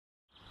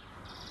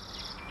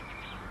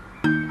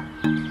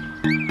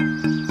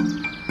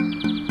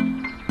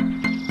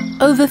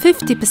Over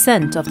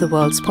 50% of the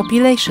world's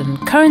population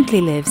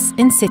currently lives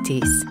in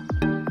cities.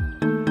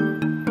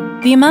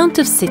 The amount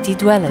of city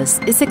dwellers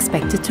is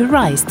expected to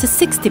rise to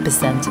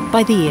 60%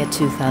 by the year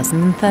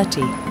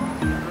 2030.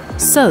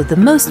 So the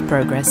most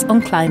progress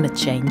on climate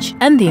change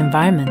and the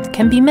environment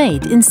can be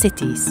made in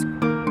cities.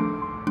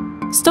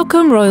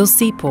 Stockholm Royal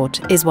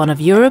Seaport is one of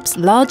Europe's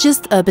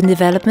largest urban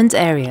development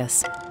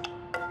areas.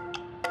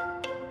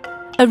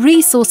 A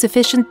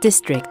resource-efficient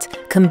district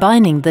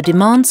combining the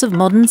demands of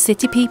modern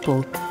city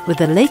people with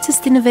the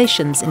latest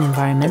innovations in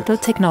environmental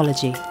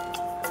technology.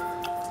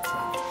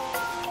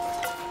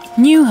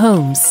 New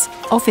homes,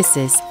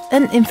 offices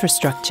and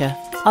infrastructure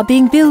are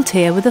being built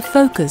here with a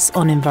focus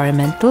on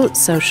environmental,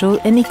 social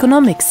and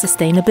economic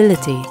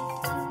sustainability.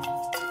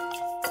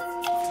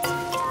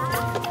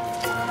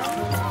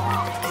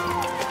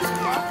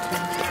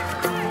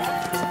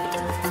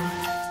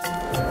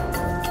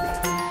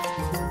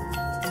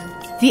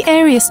 The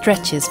area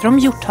stretches from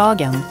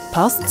Hjorthagen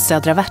past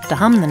Södra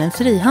Värtahamnen and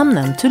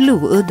Frihamnen to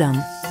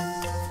Loudden.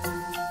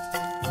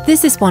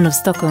 This is one of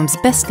Stockholm's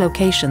best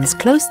locations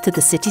close to the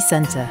city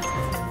centre.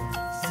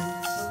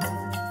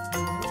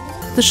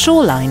 The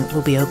shoreline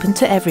will be open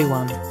to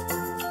everyone.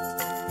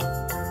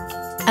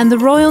 And the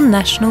Royal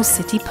National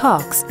City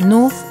Park's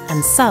north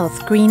and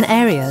south green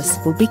areas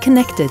will be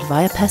connected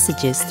via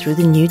passages through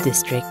the new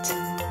district.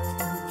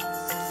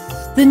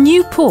 The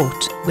new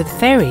port with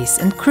ferries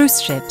and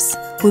cruise ships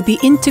will be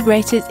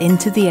integrated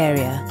into the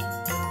area,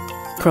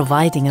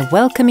 providing a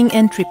welcoming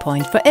entry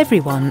point for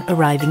everyone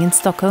arriving in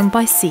Stockholm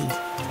by sea.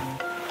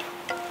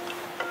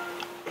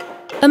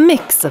 A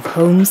mix of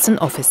homes and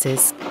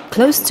offices,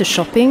 close to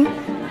shopping,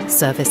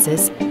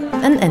 services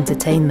and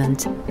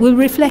entertainment, will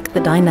reflect the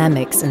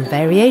dynamics and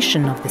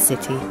variation of the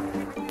city.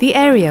 The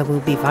area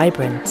will be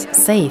vibrant,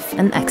 safe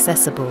and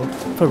accessible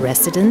for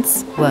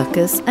residents,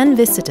 workers and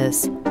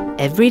visitors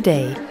every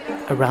day,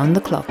 around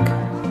the clock.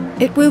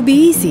 It will be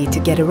easy to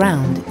get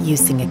around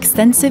using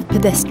extensive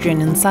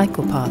pedestrian and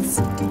cycle paths,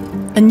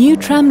 a new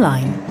tram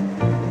line,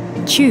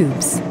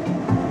 tubes,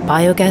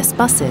 biogas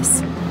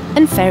buses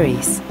and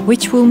ferries,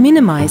 which will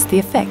minimize the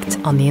effect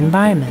on the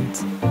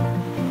environment.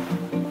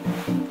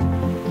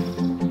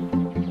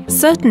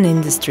 Certain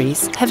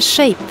industries have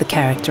shaped the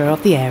character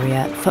of the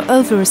area for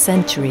over a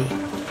century.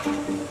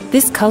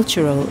 This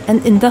cultural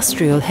and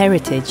industrial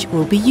heritage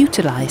will be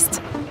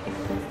utilized.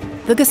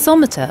 The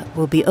gasometer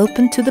will be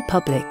open to the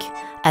public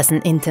as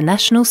an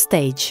international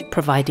stage,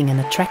 providing an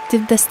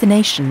attractive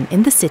destination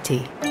in the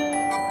city.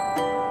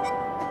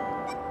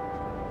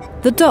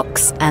 The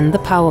docks and the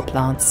power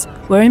plants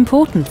were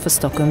important for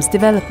Stockholm's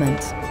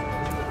development.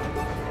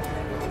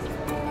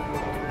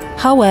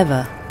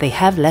 However, they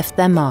have left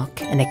their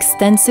mark and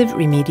extensive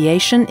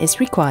remediation is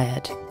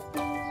required.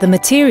 The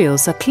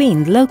materials are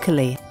cleaned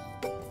locally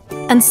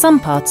and some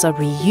parts are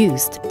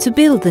reused to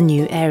build the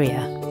new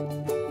area.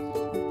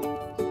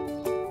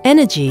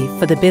 Energy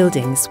for the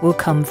buildings will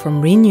come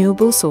from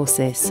renewable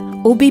sources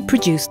or be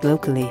produced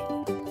locally.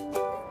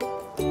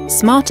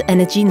 Smart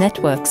energy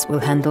networks will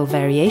handle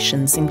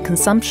variations in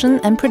consumption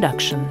and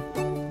production.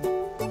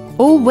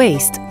 All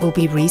waste will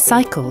be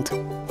recycled.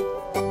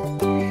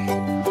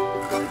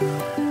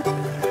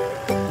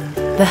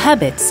 The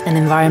habits and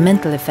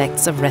environmental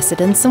effects of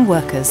residents and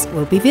workers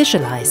will be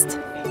visualized.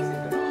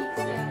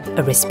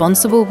 A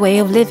responsible way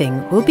of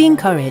living will be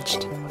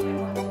encouraged.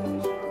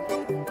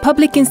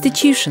 Public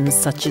institutions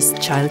such as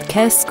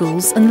childcare,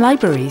 schools and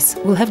libraries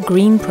will have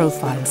green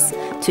profiles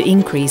to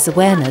increase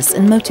awareness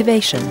and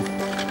motivation.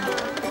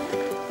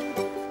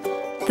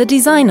 The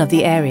design of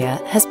the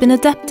area has been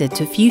adapted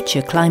to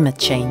future climate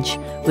change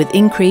with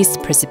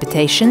increased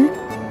precipitation,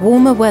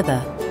 warmer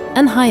weather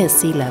and higher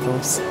sea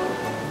levels.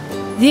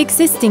 The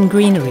existing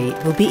greenery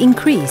will be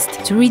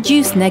increased to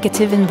reduce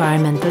negative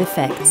environmental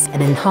effects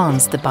and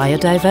enhance the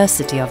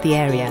biodiversity of the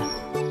area.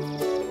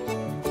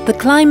 The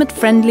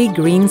climate-friendly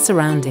green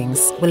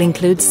surroundings will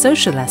include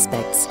social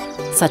aspects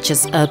such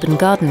as urban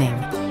gardening,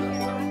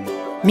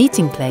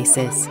 meeting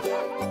places,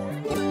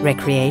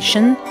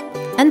 recreation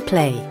and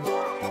play.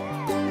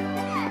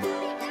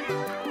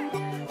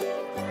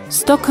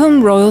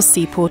 Stockholm Royal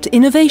Seaport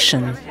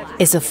Innovation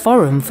is a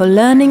forum for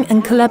learning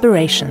and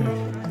collaboration.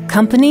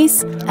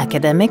 Companies,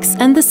 academics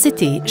and the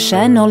city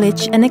share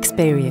knowledge and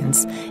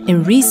experience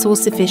in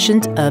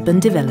resource-efficient urban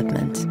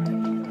development.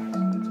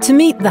 To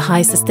meet the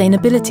high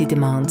sustainability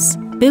demands,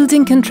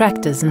 building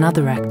contractors and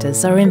other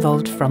actors are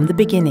involved from the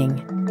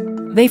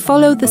beginning. They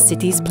follow the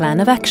city's plan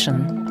of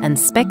action and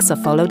specs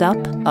are followed up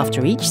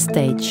after each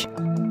stage.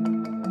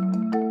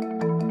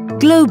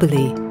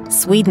 Globally,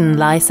 Sweden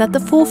lies at the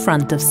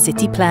forefront of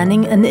city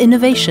planning and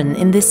innovation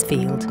in this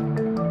field.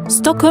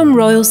 Stockholm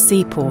Royal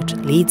Seaport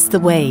leads the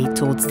way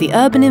towards the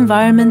urban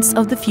environments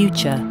of the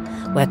future,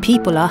 where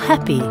people are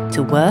happy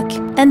to work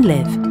and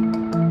live.